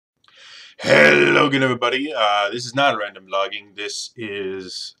Hello again, everybody. This is not random vlogging. This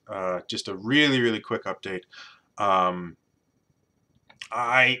is just a really quick update. Um,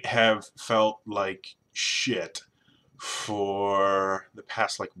 I have felt like shit for the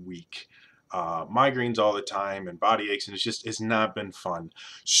past week. Migraines all the time and body aches, and it's not been fun.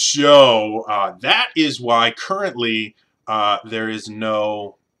 So that is why currently there is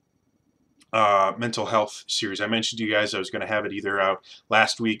no mental health series. I mentioned to you guys I was going to have it either out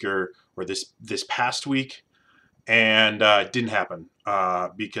last week or this past week, and it didn't happen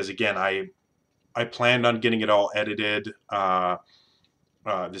because again I planned on getting it all edited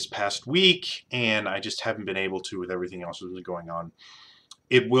this past week, and I just haven't been able to with everything else that's been going on.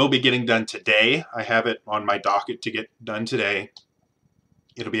 It will be getting done today. I have it on my docket to get done today.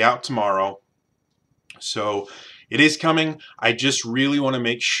 It'll be out tomorrow. So it is coming. I just really want to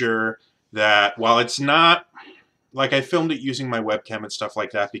make sure that while it's not like I filmed it using my webcam and stuff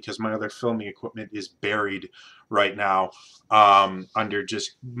like that because my other filming equipment is buried right now under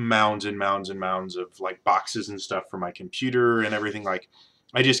just mounds and mounds and mounds of boxes and stuff for my computer and everything.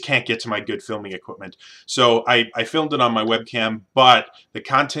 I just can't get to my good filming equipment. So I filmed it on my webcam, but the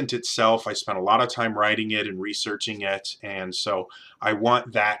content itself, I spent a lot of time writing it and researching it, and so I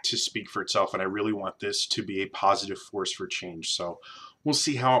want that to speak for itself, and I really want this to be a positive force for change. So we'll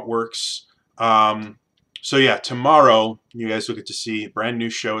see how it works. So yeah, tomorrow you guys will get to see a brand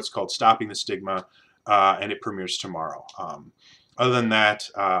new show. It's called Stopping the Stigma, and it premieres tomorrow. Other than that,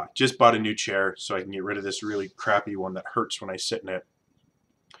 just bought a new chair so I can get rid of this really crappy one that hurts when I sit in it.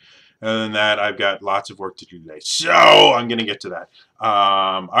 Other than that, I've got lots of work to do today. So I'm going to get to that.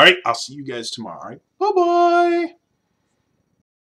 All right, I'll see you guys tomorrow. All right, bye-bye.